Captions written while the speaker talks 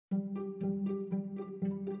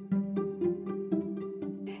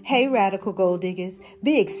Hey, Radical Goal Diggers,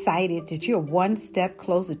 be excited that you're one step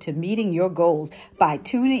closer to meeting your goals by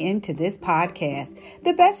tuning into this podcast.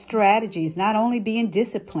 The best strategy is not only being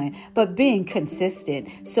disciplined, but being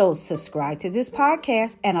consistent. So subscribe to this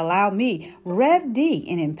podcast and allow me, Rev D,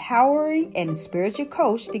 an empowering and spiritual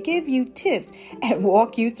coach, to give you tips and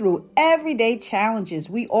walk you through everyday challenges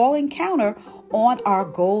we all encounter on our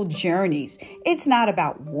goal journeys. It's not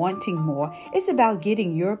about wanting more. It's about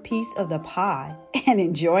getting your piece of the pie and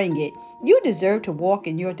enjoying it. You deserve to walk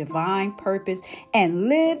in your divine purpose and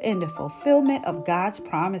live in the fulfillment of God's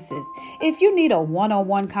promises. If you need a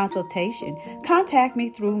one-on-one consultation, contact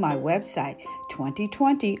me through my website,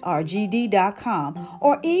 2020rgd.com,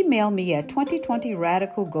 or email me at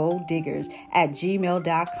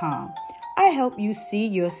 2020radicalgoaldiggers@gmail.com. I help you see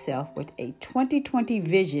yourself with a 2020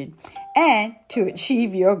 vision and to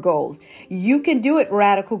achieve your goals. You can do it,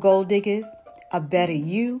 Radical Goal Diggers. A better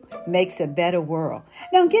you makes a better world.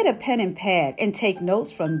 Now get a pen and pad and take notes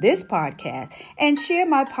from this podcast and share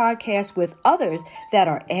my podcast with others that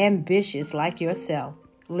are ambitious like yourself.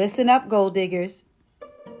 Listen up, Goal Diggers.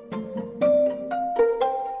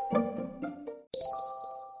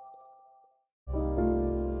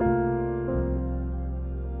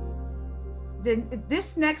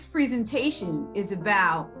 This next presentation is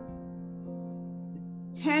about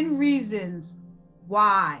 10 reasons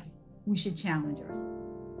why we should challenge ourselves.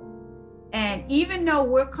 And even though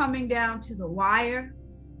we're coming down to the wire,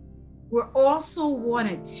 we're also want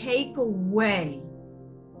to take away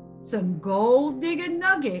some gold digger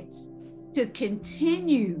nuggets to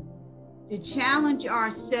continue to challenge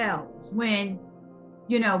ourselves when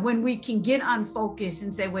we can get unfocused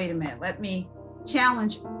and say, wait a minute, let me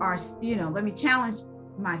challenge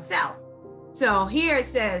myself. So here it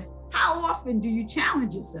says, how often do you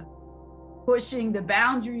challenge yourself? Pushing the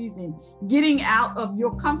boundaries and getting out of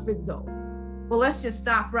your comfort zone. Well, let's just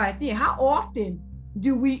stop right there. How often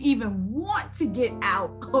do we even want to get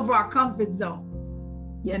out of our comfort zone?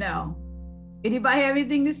 Anybody have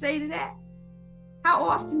anything to say to that? How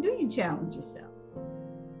often do you challenge yourself?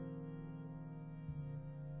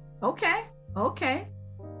 Okay.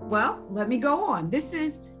 Well, let me go on. This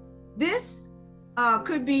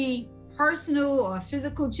could be personal or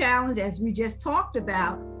physical challenge, as we just talked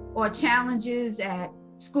about, or challenges at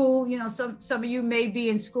school. Some of you may be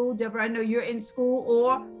in school. Deborah, I know you're in school,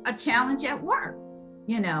 or a challenge at work.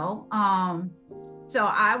 So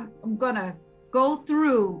I'm gonna go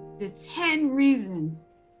through the 10 reasons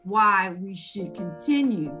why we should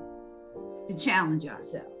continue to challenge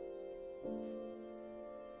ourselves.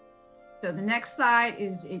 So the next slide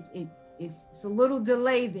is it's a little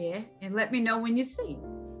delay there, and let me know when you see it.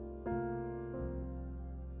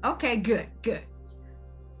 Okay, good.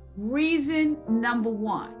 Reason number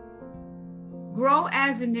 1, grow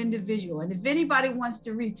as an individual. And if anybody wants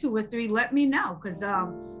to read 2 or 3, let me know, because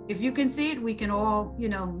if you can see it, we can all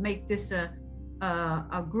make this a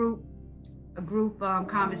group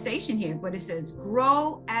conversation here. But it says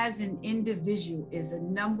grow as an individual is a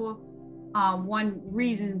number 1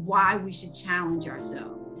 reason why we should challenge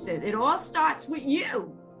ourselves. It says it all starts with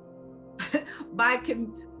you.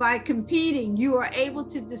 By competing, you are able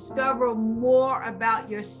to discover more about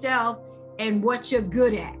yourself and what you're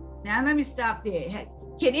good at. Now, let me stop there.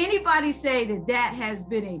 Can anybody say that has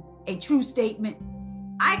been a true statement?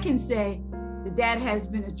 I can say that has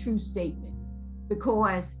been a true statement,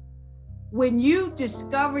 because when you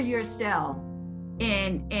discover yourself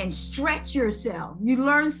and stretch yourself, you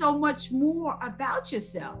learn so much more about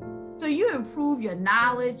yourself. So you improve your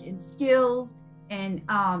knowledge and skills and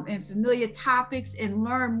familiar topics, and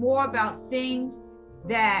learn more about things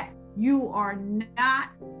that you are not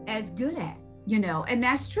as good at, and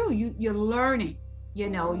that's true. You're learning,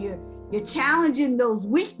 you're challenging those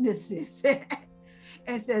weaknesses. And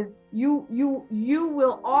it says you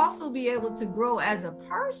will also be able to grow as a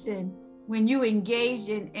person when you engage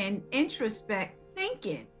in introspect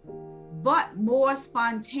thinking, but more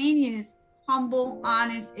spontaneous, humble,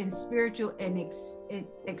 honest, and spiritual, and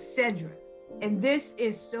etc. And this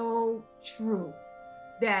is so true,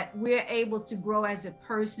 that we're able to grow as a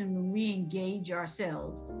person when we engage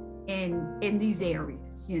ourselves in these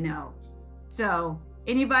areas, So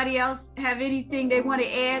anybody else have anything they want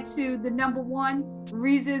to add to the number 1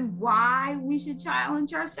 reason why we should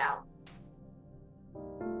challenge ourselves?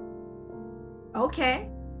 Okay,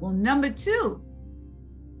 well, number 2,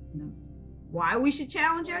 why we should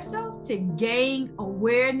challenge ourselves? To gain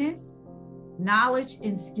awareness, knowledge,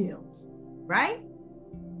 and skills. Right?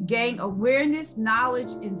 Gain awareness,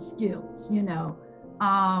 knowledge, and skills.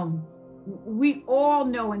 We all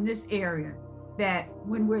know in this area that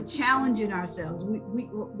when we're challenging ourselves,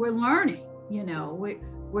 we're learning. You know,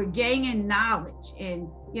 we're gaining knowledge. And,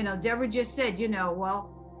 you know, Deborah just said, you know, well,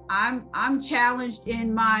 I'm challenged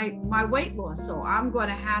in my weight loss. So I'm going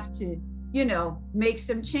to have to, you know, make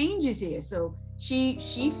some changes here. So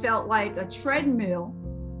she felt like a treadmill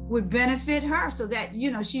would benefit her, so that,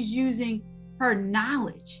 you know, she's using her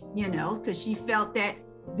knowledge, you know, because she felt that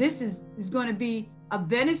this is going to be a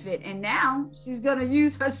benefit, and now she's going to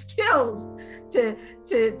use her skills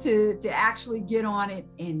to actually get on it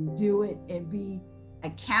and do it and be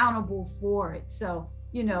accountable for it. So,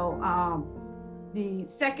 you know, the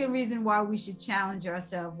second reason why we should challenge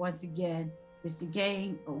ourselves, once again, is to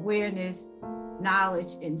gain awareness,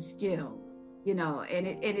 knowledge, and skills. You know, and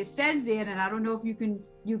it says there, and I don't know if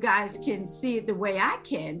you guys can see it the way I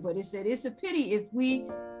can, but it said it's a pity if we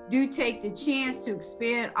do take the chance to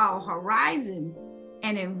expand our horizons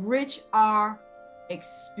and enrich our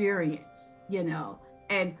experience, you know.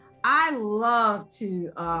 And I love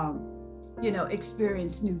to, you know,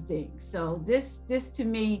 experience new things. So this to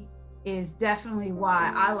me is definitely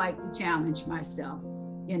why I like to challenge myself,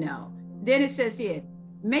 you know. Then it says here,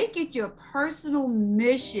 make it your personal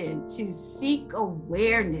mission to seek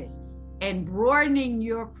awareness and broadening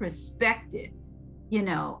your perspective, you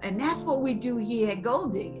know. And that's what we do here at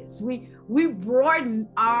Gold Diggers. We broaden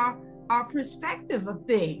our perspective of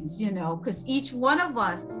things, you know, because each one of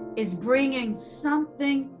us is bringing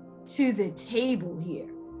something to the table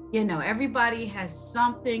here. You know, everybody has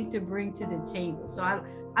something to bring to the table. So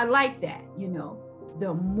I like that, you know.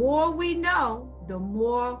 The more we know, the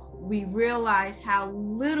more we realize how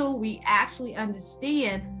little we actually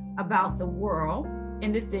understand about the world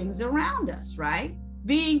and the things around us, right?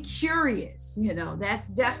 Being curious, you know, that's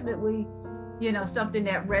definitely, you know, something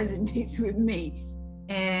that resonates with me.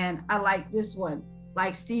 And I like this one.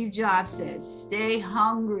 Like Steve Jobs says, stay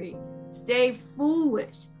hungry, stay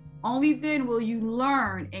foolish. Only then will you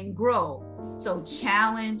learn and grow. So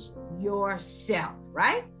challenge yourself,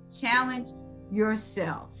 right? Challenge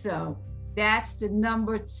yourself. So that's the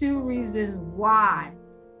number 2 reason why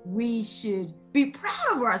we should be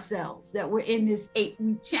proud of ourselves that we're in this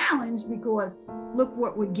 8-week challenge, because look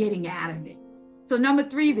what we're getting out of it. So number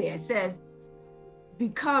 3 there says,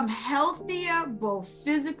 become healthier both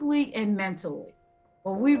physically and mentally.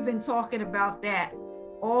 Well, we've been talking about that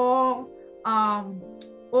all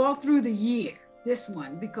through the year, this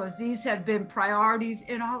one, because these have been priorities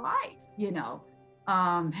in our life, you know.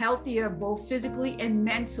 Healthier both physically and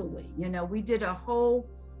mentally. You know, we did a whole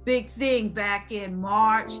big thing back in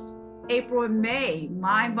March, April, and May,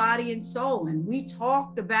 mind, body, and soul. And we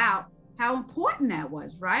talked about how important that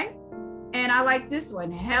was, right? And I like this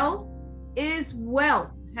one. Health is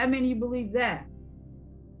wealth. How many of you believe that?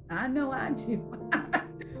 I know I do.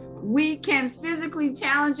 We can physically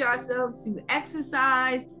challenge ourselves to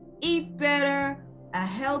exercise, eat better. A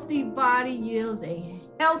healthy body yields a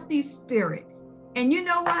healthy spirit. And you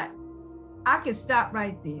know what? I can stop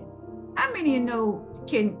right there. How many of you know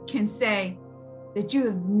can say that you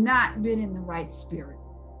have not been in the right spirit?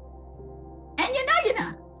 And you know you're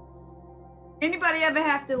not. Anybody ever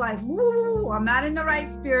have to like, woo, I'm not in the right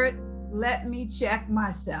spirit. Let me check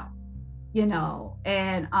myself, you know.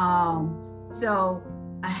 And so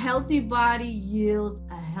a healthy body yields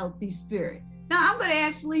a healthy spirit. Now I'm going to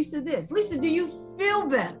ask Lisa this. Lisa, do you feel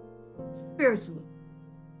better spiritually?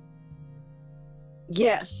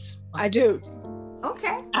 Yes, I do.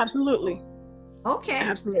 Okay. Absolutely. Okay.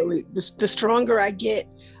 Absolutely. The stronger I get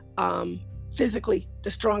physically,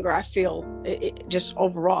 the stronger I feel it just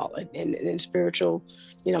overall. And spiritual,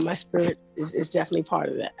 you know, my spirit is definitely part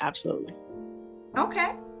of that. Absolutely.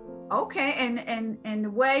 Okay. Okay. And the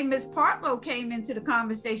way Ms. Partlow came into the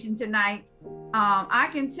conversation tonight, I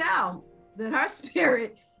can tell that her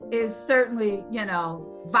spirit is certainly, you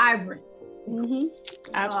know, vibrant. Mm-hmm.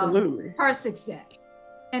 Absolutely. Her success.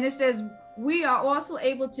 And it says, we are also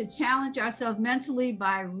able to challenge ourselves mentally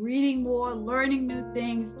by reading more, learning new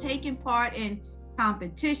things, taking part in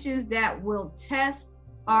competitions that will test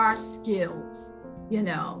our skills, you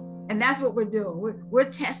know. And that's what we're doing. We're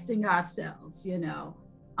testing ourselves, you know.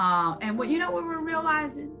 And what, you know what we're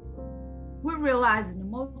realizing? We're realizing the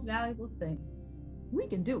most valuable thing. We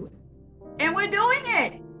can do it. And we're doing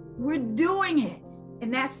it. We're doing it.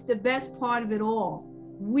 And that's the best part of it all.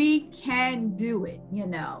 We can do it, you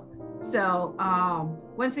know. So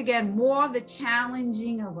once again, more of the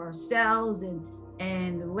challenging of ourselves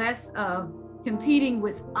and less of competing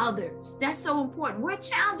with others. That's so important. We're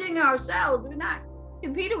challenging ourselves. We're not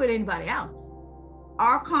competing with anybody else.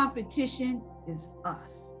 Our competition is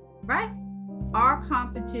us, right? Our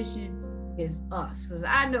competition is us. Because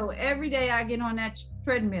I know every day I get on that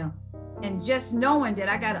treadmill and just knowing that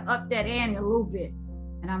I got to up that ante a little bit,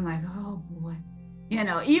 And I'm like, oh boy, you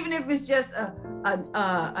know, even if it's just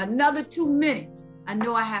another 2 minutes, I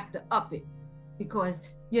know I have to up it, because,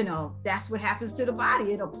 you know, that's what happens to the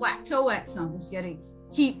body. It'll plateau at something. So you got to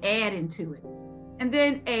keep adding to it. And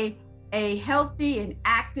then a healthy and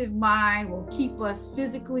active mind will keep us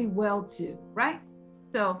physically well too, right?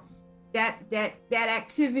 So that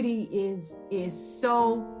activity is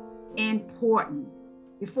so important.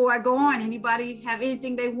 Before I go on, anybody have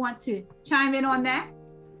anything they want to chime in on that?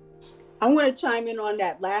 I'm going to chime in on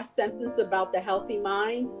that last sentence about the healthy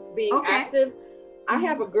mind being active. I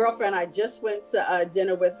have a girlfriend. I just went to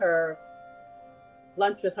dinner with her,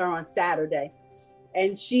 lunch with her on Saturday,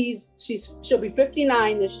 and she'll be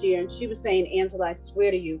 59 this year. And she was saying, Angela, I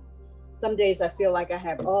swear to you, some days I feel like I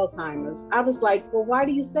have Alzheimer's. I was like, well, why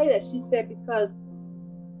do you say that? She said, because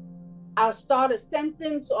I'll start a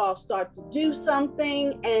sentence or I'll start to do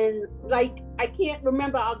something, and like I can't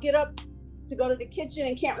remember. I'll get up to go to the kitchen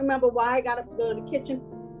and can't remember why I got up to go to the kitchen.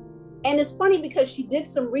 And it's funny because she did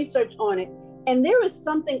some research on it, and there is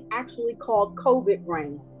something actually called COVID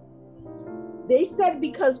brain. They said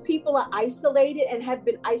because people are isolated and have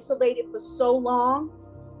been isolated for so long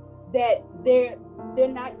that they're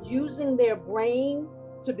not using their brain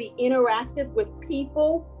to be interactive with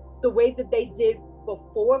people the way that they did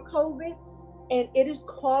before COVID, and it is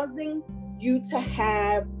causing you to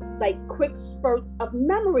have like quick spurts of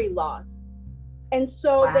memory loss. And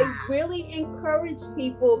so they really encourage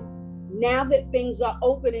people, now that things are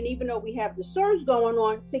open, and even though we have the surge going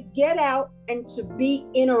on, to get out and to be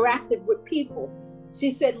interactive with people.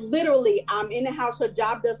 She said, literally, I'm in the house. Her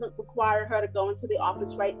job doesn't require her to go into the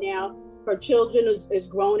office right now. Her children is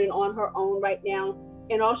grown and on her own right now.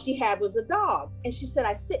 And all she had was a dog. And she said,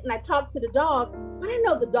 I sit and I talk to the dog, but I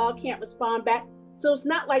know the dog can't respond back. So it's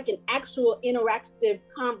not like an actual interactive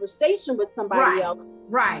conversation with somebody else.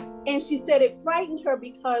 Right. And she said it frightened her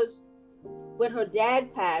because when her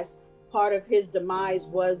dad passed, part of his demise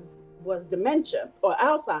was dementia or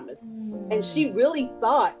Alzheimer's. And she really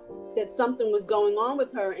thought that something was going on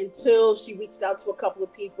with her until she reached out to a couple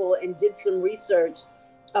of people and did some research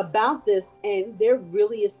about this. And there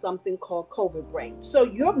really is something called COVID brain. So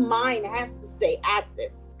your mind has to stay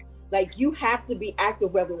active. Like you have to be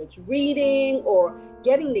active, whether it's reading or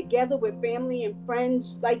getting together with family and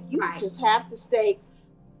friends. Like you just have to stay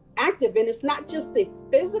active. And it's not just the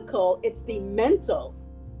physical, it's the mental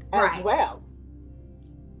as well.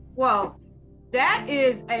 Well, that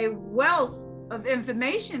is a wealth of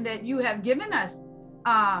information that you have given us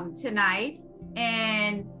tonight.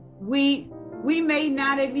 And we may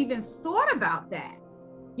not have even thought about that,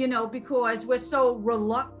 you know, because we're so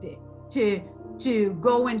reluctant to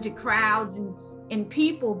go into crowds and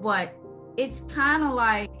people, but it's kind of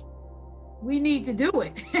like we need to do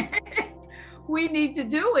it. We need to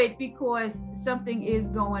do it because something is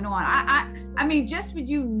going on. I mean, just with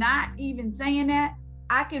you not even saying that,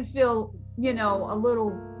 I can feel, you know, a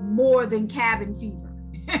little more than cabin fever.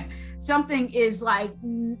 Something is like,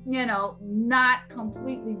 you know, not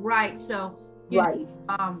completely right. So, you know,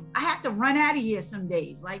 I have to run out of here some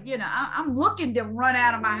days. Like, you know, I'm looking to run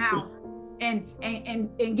out of my house and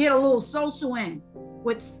get a little social in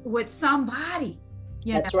with somebody.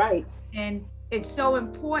 That's right. And it's so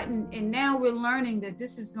important. And now we're learning that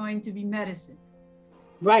this is going to be medicine.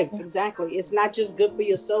 Right, exactly. It's not just good for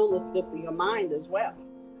your soul, it's good for your mind as well.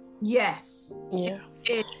 Yes. Yeah.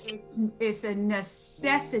 It's a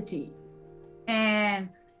necessity. And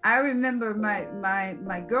I remember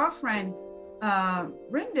my girlfriend,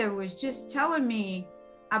 Brenda, was just telling me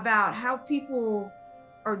about how people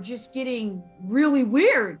are just getting really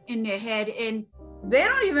weird in their head, and they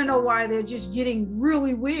don't even know why they're just getting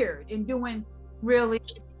really weird and doing really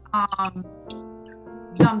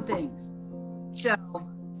dumb things. So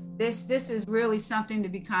this is really something to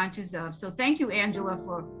be conscious of. So thank you, Angela,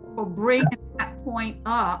 for bringing that point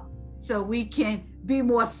up so we can be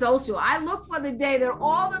more social. I look for the day that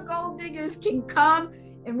all the gold diggers can come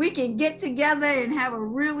and we can get together and have a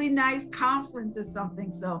really nice conference or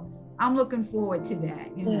something. So I'm looking forward to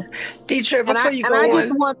that. You know? Teacher, before you go on.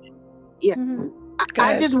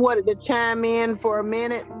 I just wanted to chime in for a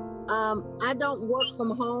minute. I don't work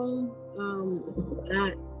from home.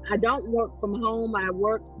 I don't work from home. I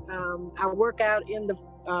work out in the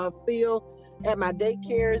field at my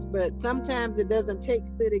daycares, but sometimes it doesn't take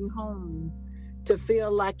sitting home to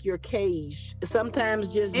feel like you're caged. Sometimes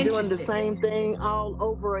just doing the same thing all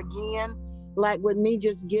over again, like with me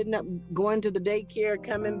just getting up, going to the daycare,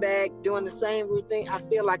 coming back, doing the same routine, I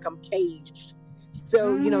feel like I'm caged.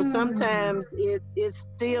 So, you know, sometimes it's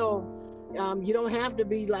still, you don't have to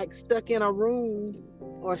be like stuck in a room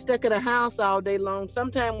or stuck in a house all day long.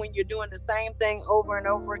 Sometimes when you're doing the same thing over and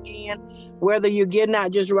over again, whether you're getting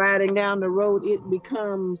out just riding down the road, it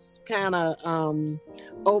becomes kind of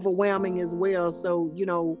overwhelming as well. So,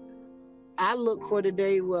 I look for the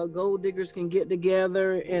day where gold diggers can get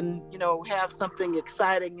together and, have something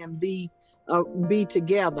exciting and be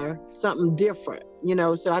together, something different,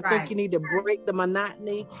 So I think you need to break the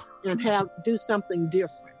monotony and do something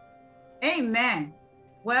different. Amen.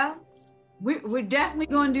 Well, we're definitely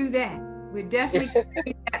going to do that. We're definitely going to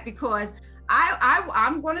do that because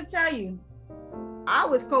I'm going to tell you, I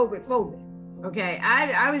was COVID phobic. Okay.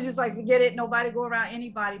 I was just like, forget it. Nobody go around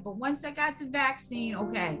anybody. But once I got the vaccine,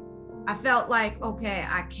 okay, I felt like, okay,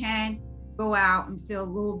 I can go out and feel a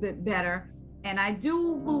little bit better. And I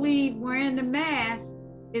do believe wearing the mask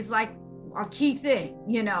is like a key thing,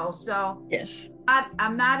 so yes,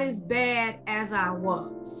 I'm not as bad as I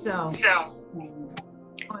was. So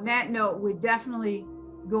on that note, we're definitely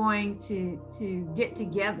going to get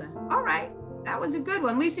together. All right. That was a good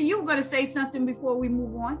one. Lisa, you were going to say something before we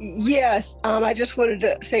move on? Yes. I just wanted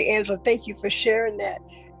to say, Angela, thank you for sharing that.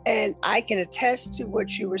 And I can attest to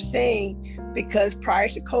what you were saying, because prior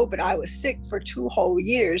to COVID, I was sick for 2 whole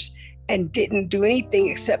years and didn't do anything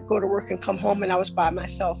except go to work and come home, and I was by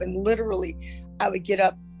myself. And literally, I would get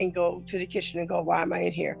up and go to the kitchen and go, why am I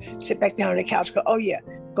in here? Sit back down on the couch, go, oh yeah,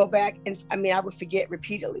 go back. And I would forget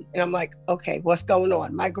repeatedly. And I'm like, okay, what's going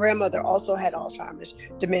on? My grandmother also had Alzheimer's,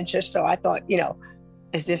 dementia. So I thought,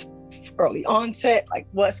 is this early onset? Like,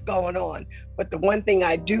 what's going on? But the one thing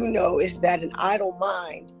I do know is that an idle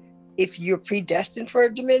mind, if you're predestined for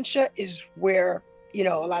dementia, is where, a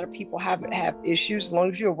lot of people have issues. As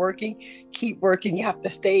long as you're working, keep working. You have to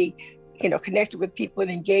stay, connected with people and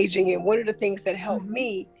engaging. And one of the things that helped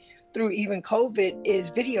me through even COVID is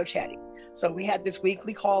video chatting. So we had this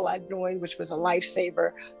weekly call I joined, which was a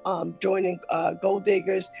lifesaver, joining Gold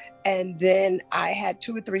Diggers. And then I had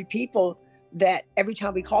 2 or 3 people that every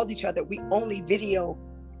time we called each other, we only video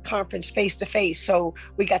conference face to face. So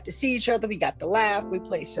we got to see each other, we got to laugh, we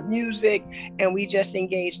played some music, and we just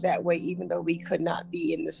engaged that way, even though we could not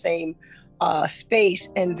be in the same space.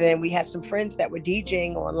 And then we had some friends that were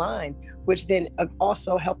DJing online, which then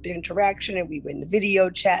also helped the interaction. And we were in the video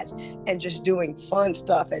chats and just doing fun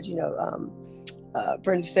stuff. As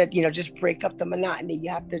Brenda said, just break up the monotony.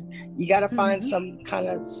 You got to find some kind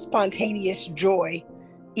of spontaneous joy,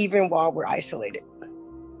 even while we're isolated.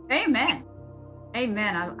 Amen.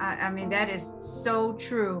 Amen. I mean, that is so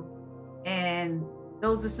true. And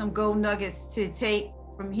those are some gold nuggets to take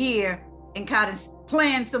from here and kind of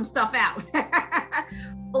plan some stuff out.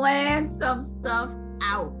 Plan some stuff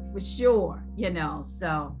out for sure,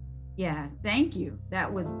 So yeah, thank you.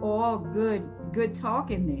 That was all good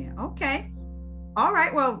talk in there. Okay. All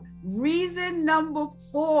right. Well, reason number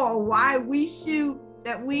 4 why we should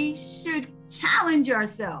challenge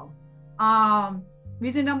ourselves.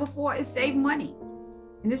 Reason number 4 is save money.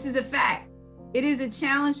 And this is a fact. It is a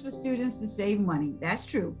challenge for students to save money. That's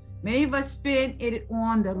true. Many of us spend it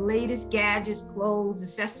on the latest gadgets, clothes,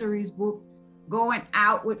 accessories, books, going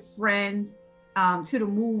out with friends, to the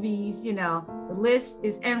movies. The list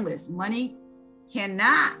is endless. Money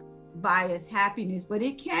cannot buy us happiness, but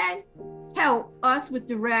it can help us with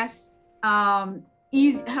the rest,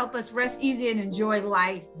 help us rest easier and enjoy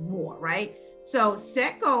life more, right? So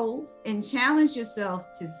set goals and challenge yourself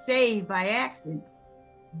to save by asking,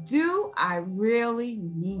 do I really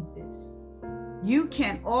need this? You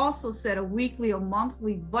can also set a weekly or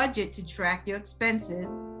monthly budget to track your expenses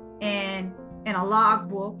and in a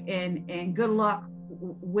logbook, and good luck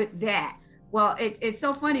with that. Well, it's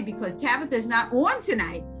so funny because Tabitha's not on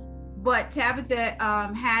tonight, but Tabitha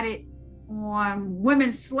had it on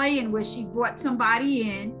Women's Slaying, where she brought somebody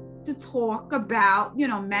in to talk about,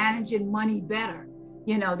 managing money better.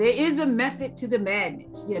 There is a method to the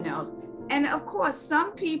madness, And of course,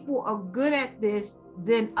 some people are good at this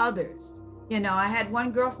than others. I had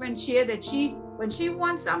one girlfriend share that when she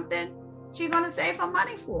wants something, she's going to save her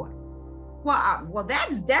money for it. Well,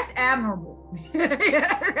 that's admirable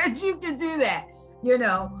that you can do that.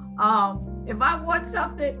 If I want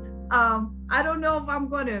something, I don't know if I'm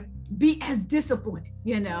going to be as disciplined,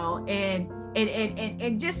 and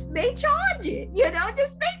just may charge it,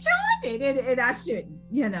 just may charge it, and I shouldn't,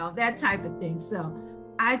 that type of thing. So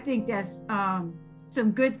I think that's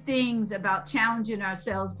some good things about challenging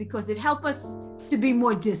ourselves, because it helps us to be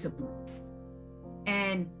more disciplined.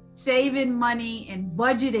 And saving money and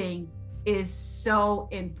budgeting is so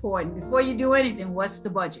important. Before you do anything, what's the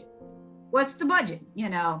budget? What's the budget?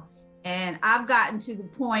 And I've gotten to the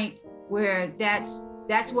point where that's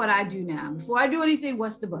what I do now. Before I do anything,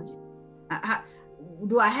 what's the budget?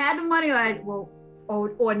 Do I have the money?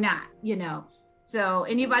 or not, you know. So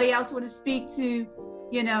anybody else want to speak to,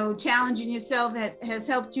 you know, challenging yourself has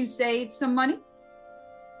helped you save some money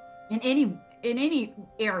in any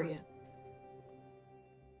area?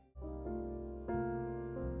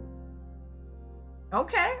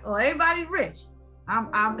 Okay, well, everybody's rich. I'm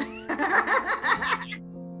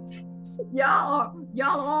y'all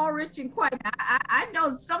are all rich and quite. I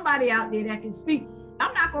know somebody out there that can speak.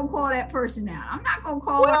 I'm not gonna call that person out. I'm not gonna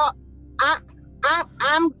call. Well,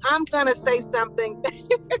 I'm gonna say something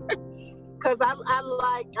because I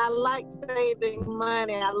like saving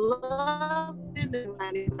money. I love spending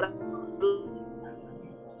money.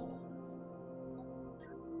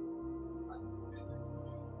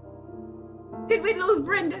 Did we lose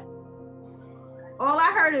Brenda? All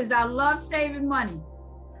I heard is I love saving money.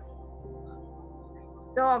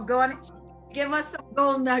 Doggone it. Give us some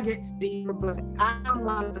gold nuggets. But I'm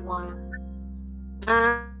one of the ones.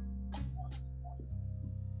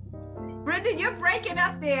 Brenda, you're breaking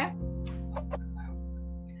up there.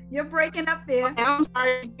 You're breaking up there. I'm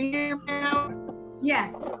sorry. Can you hear me now?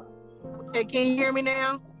 Yes. Okay, can you hear me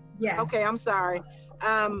now? Yes. Okay, I'm sorry.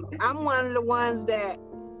 I'm one of the ones that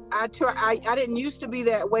I didn't used to be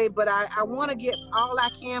that way, but I want to get all I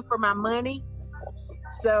can for my money.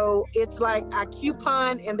 So it's like I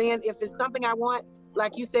coupon, and then if it's something I want,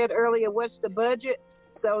 like you said earlier, what's the budget?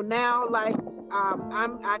 So now, like,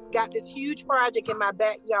 I got this huge project in my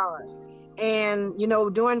backyard, and you know,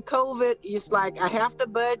 during COVID, it's like I have to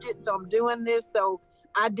budget, so I'm doing this. So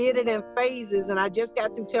I did it in phases, and I just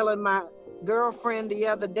got through telling my girlfriend the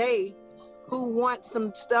other day, who wants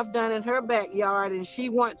some stuff done in her backyard, and she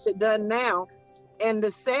wants it done now. And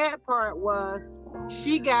the sad part was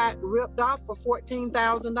she got ripped off for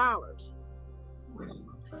 $14,000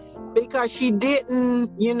 because she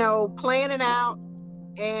didn't, you know, plan it out.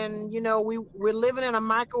 And, you know, we're living in a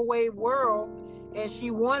microwave world, and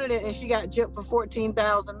she wanted it, and she got gypped for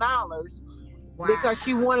 $14,000 because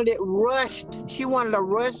she wanted it rushed. She wanted a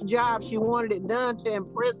rush job. She wanted it done to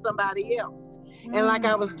impress somebody else. And like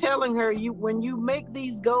I was telling her, when you make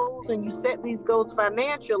these goals and you set these goals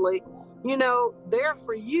financially, you know, they're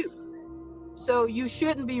for you. So you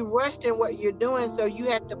shouldn't be rushed in what you're doing. So you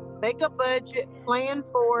have to make a budget, plan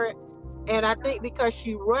for it. And I think because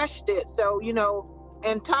she rushed it, so, you know,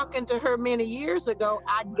 and talking to her many years ago,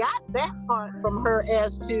 I got that part from her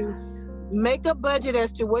as to make a budget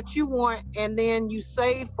as to what you want, and then you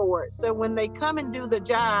save for it. So when they come and do the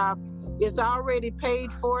job, it's already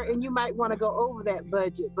paid for, and you might want to go over that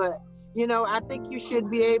budget. But, you know, I think you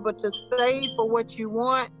should be able to save for what you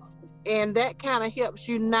want, and that kind of helps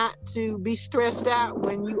you not to be stressed out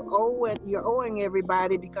when you owe it, you're owing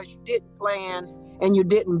everybody because you didn't plan and you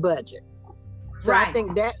didn't budget. So right. I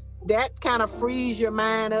think that kind of frees your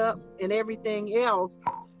mind up and everything else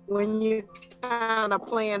when you kind of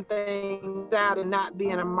plan things out and not be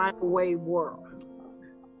in a microwave world.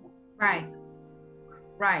 Right.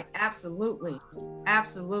 Right, absolutely,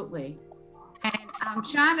 absolutely. And I'm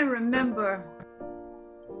trying to remember,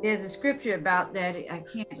 there's a scripture about that. I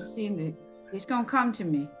can't seem to, it's gonna come to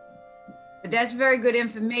me. But that's very good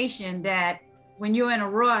information that when you're in a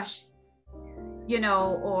rush, you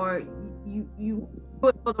know, or you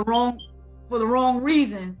put for the wrong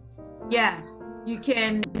reasons, yeah, you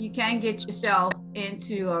can get yourself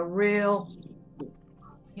into a real,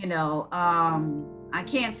 you know, I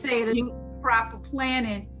can't say that proper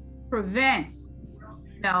planning prevents,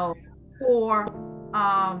 you know, or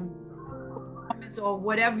performance or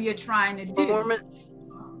whatever you're trying to do.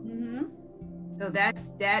 Mm-hmm. So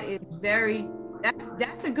that's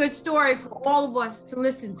a good story for all of us to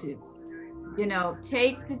listen to. You know,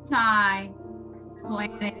 take the time,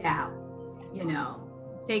 plan it out. You know,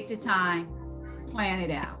 take the time, plan it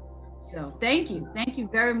out. So thank you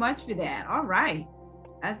very much for that. All right,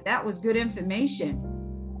 that was good information.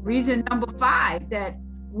 Reason number 5 that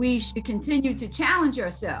we should continue to challenge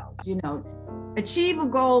ourselves, you know, achieve a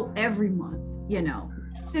goal every month, you know,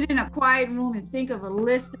 sit in a quiet room and think of a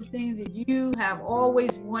list of things that you have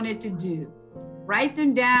always wanted to do. Write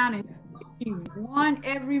them down and achieve one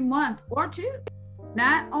every month or 2.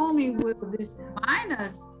 Not only will this remind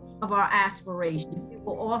us of our aspirations, it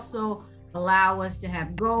will also allow us to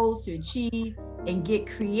have goals to achieve and get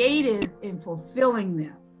creative in fulfilling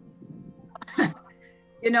them.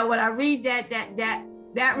 You know, when I read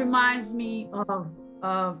that reminds me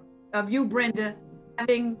of you, Brenda,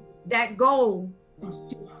 having that goal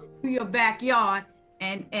to your backyard,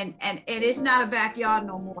 and it's not a backyard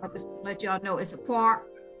no more. Just to let y'all know, it's a park.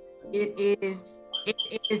 It is,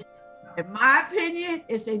 in my opinion,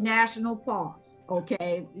 it's a national park.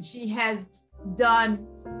 Okay, she has done.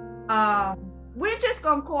 We're just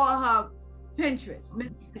gonna call her Pinterest,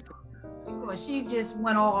 Miss Pinterest, because she just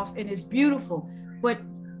went off and it's beautiful. But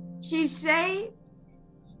she saved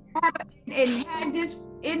and had this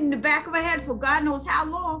in the back of her head for God knows how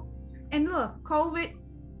long. And look, COVID,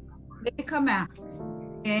 they come out.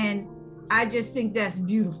 And I just think that's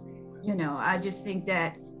beautiful. You know, I just think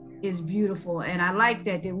that is beautiful. And I like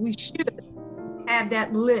that we should have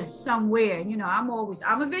that list somewhere. You know, I'm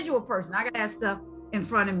a visual person. I got to have stuff in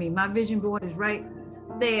front of me. My vision board is right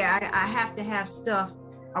there. I have to have stuff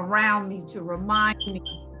around me to remind me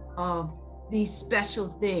of these special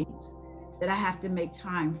things that I have to make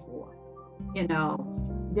time for. You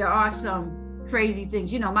know, there are some crazy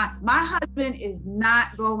things. You know, my husband is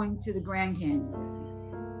not going to the Grand Canyon.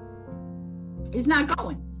 He's not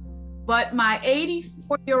going. But my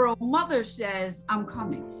 84-year-old mother says, I'm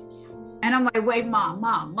coming. And I'm like, wait, mom,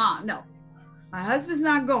 no. My husband's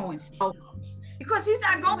not going. So because he's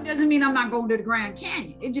not going doesn't mean I'm not going to the Grand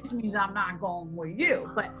Canyon. It just means I'm not going with you.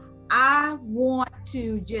 But I want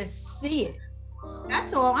to just see it.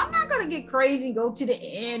 That's all. I'm not going to get crazy, go to the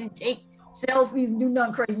end and take selfies and do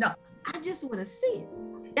nothing crazy. No, I just want to see it.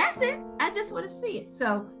 That's it. I just want to see it.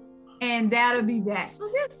 So, and that'll be that. So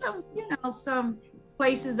there's some, you know, some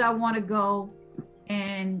places I want to go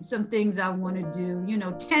and some things I want to do. You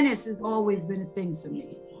know, tennis has always been a thing for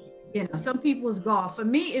me. You know, some people's golf. For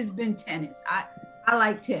me, it's been tennis. I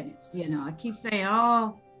like tennis. You know, I keep saying,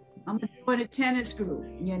 oh, I'm going to join a tennis group,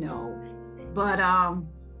 you know. But,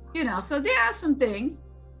 you know, so there are some things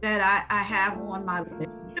that I have on my list.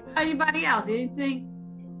 Anybody else? Anything,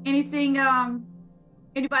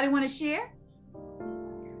 anybody want to share?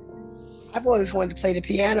 I've always wanted to play the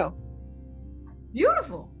piano.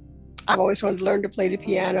 Beautiful. I've always wanted to learn to play the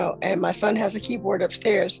piano, and my son has a keyboard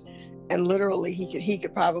upstairs, and literally he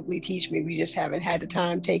could probably teach me. We just haven't had the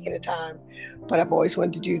time, taken the time, but I've always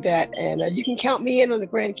wanted to do that. And you can count me in on the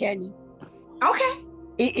Grand Canyon. Okay.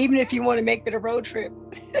 Even if you want to make it a road trip.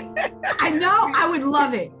 I know. I would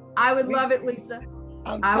love it. I would love it, Lisa.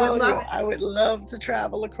 I'm telling you, I would love to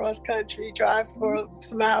travel across country, drive for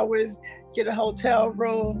some hours, get a hotel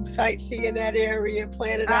room, sightsee in that area,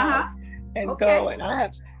 plan it out, and go. And I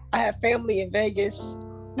have family in Vegas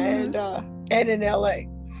and in LA,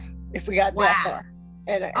 if we got that far.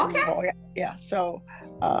 And yeah, so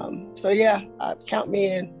yeah, count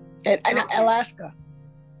me in. And Alaska,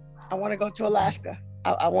 I want to go to Alaska.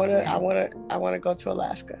 I want to go to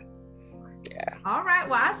Alaska. Yeah. All right.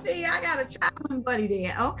 Well, I see I got a traveling buddy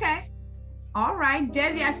there. Okay. All right.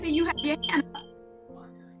 Desi, I see you have your hand up.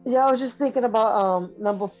 Yeah, I was just thinking about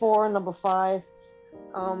number 4 and number 5.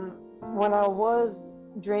 When I was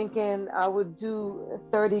drinking, I would do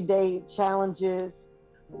 30-day challenges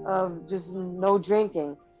of just no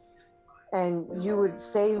drinking. And you would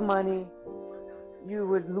save money, you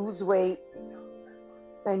would lose weight,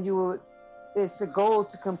 and it's a goal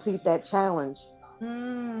to complete that challenge.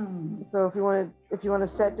 So if you want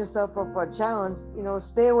to set yourself up for a challenge, you know,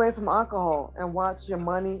 stay away from alcohol and watch your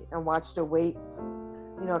money and watch the weight,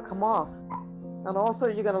 you know, come off. And also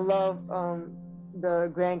you're gonna love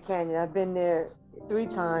the Grand Canyon. I've been there 3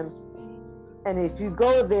 times, and if you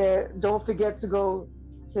go there, don't forget to go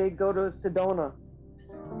to Sedona.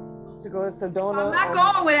 I'm not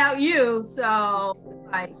going without you, so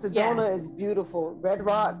Sedona is beautiful. Red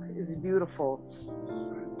Rock is beautiful.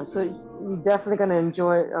 So you're definitely gonna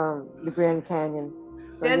enjoy the Grand Canyon.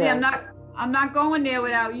 So, Desi, I'm not going there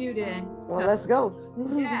without you then. Well, let's go.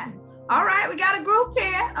 Yeah. All right, we got a group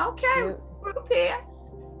here. Okay, group here.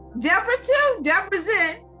 Deborah too. Deborah's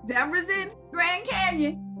in Grand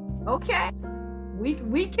Canyon. Okay,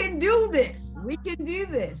 we can do this. We can do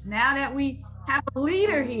this now that we have a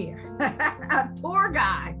leader here, a tour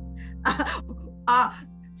guide.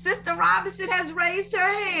 Sister Robinson has raised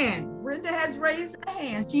her hand. Brenda has raised her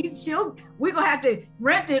hand. We're gonna have to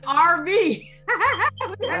rent an RV.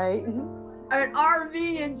 Right. An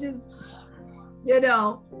RV and just, you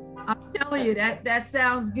know, I'm telling you that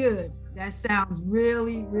sounds good. That sounds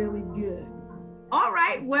really, really good. All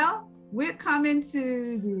right, well, we're coming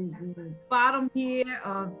to the bottom here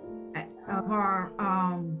of our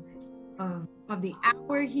of the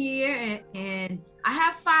hour here, and I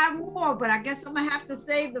have 5 more, but I guess I'm gonna have to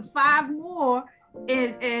save the 5 more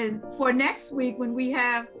and for next week when we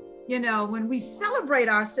have, you know, when we celebrate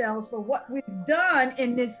ourselves for what we've done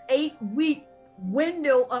in this 8-week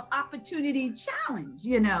window of opportunity challenge,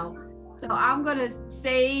 you know. So I'm gonna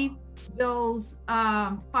save those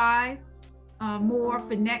 5 more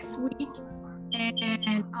for next week,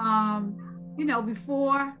 and you know,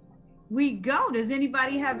 before we go, does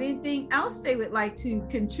anybody have anything else they would like to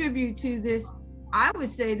contribute to this, I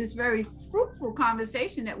would say, this very fruitful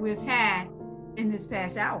conversation that we've had in this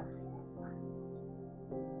past hour?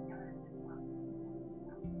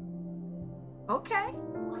 Okay.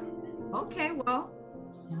 Okay, well,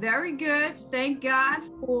 very good. Thank God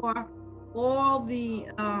for all the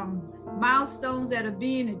milestones that are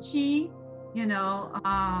being achieved. You know,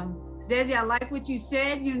 Desi, I like what you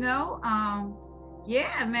said, you know.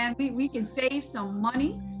 Yeah, man, we can save some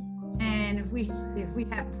money. And if we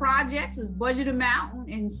have projects, let's budget them out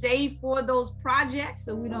and save for those projects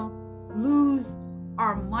so we don't lose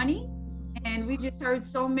our money. And we just heard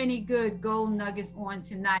so many good gold nuggets on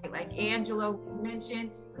tonight. Like Angela mentioned,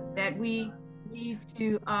 that we need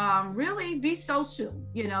to really be social,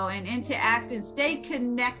 you know, and interact and stay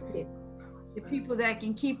connected to people that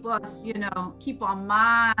can keep us, you know, keep our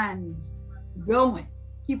minds going,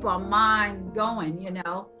 you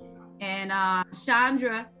know. And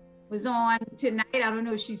Chandra was on tonight. I don't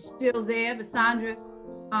know if she's still there, but Sandra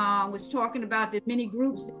was talking about the many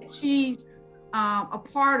groups that she's a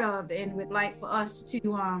part of and would like for us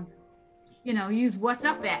to, you know, use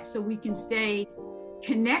WhatsApp app so we can stay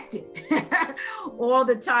connected all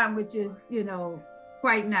the time, which is, you know,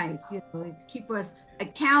 quite nice, you know, to keep us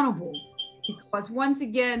accountable. Because once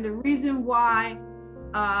again, the reason why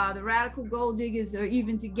the Radical Gold Diggers are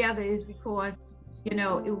even together is because, you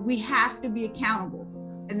know, we have to be accountable.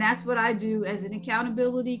 And that's what I do as an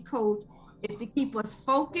accountability coach, is to keep us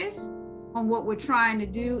focused on what we're trying to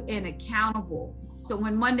do and accountable. So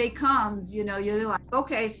when Monday comes, you know, you're like,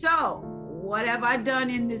 okay, so what have I done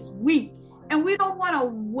in this week? And we don't want to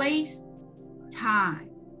waste time.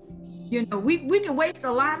 You know, we can waste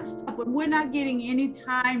a lot of stuff, but we're not getting any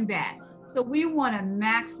time back. So we want to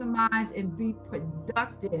maximize and be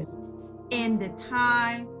productive in the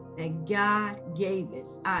time that God gave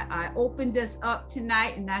us. I opened us up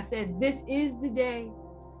tonight and I said, this is the day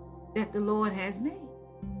that the Lord has made,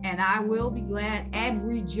 and I will be glad and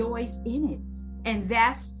rejoice in it. And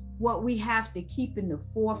that's what we have to keep in the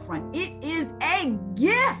forefront. It is a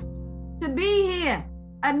gift to be here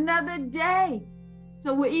another day.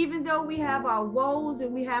 So even though we have our woes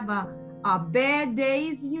and we have our bad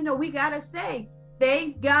days, you know, we got to say,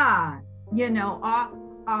 thank God, you know,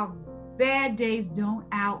 our bad days don't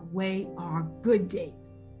outweigh our good days.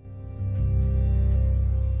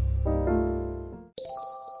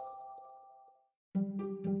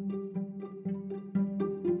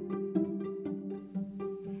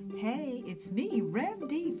 Hey, it's me, Rev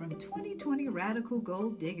D from 2020 Radical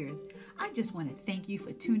Gold Diggers. I just want to thank you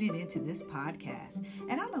for tuning into this podcast.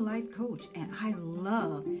 And I'm a life coach, and I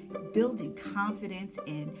love building confidence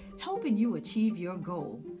and helping you achieve your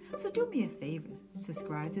goal. So do me a favor,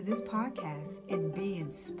 subscribe to this podcast and be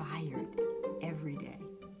inspired every day.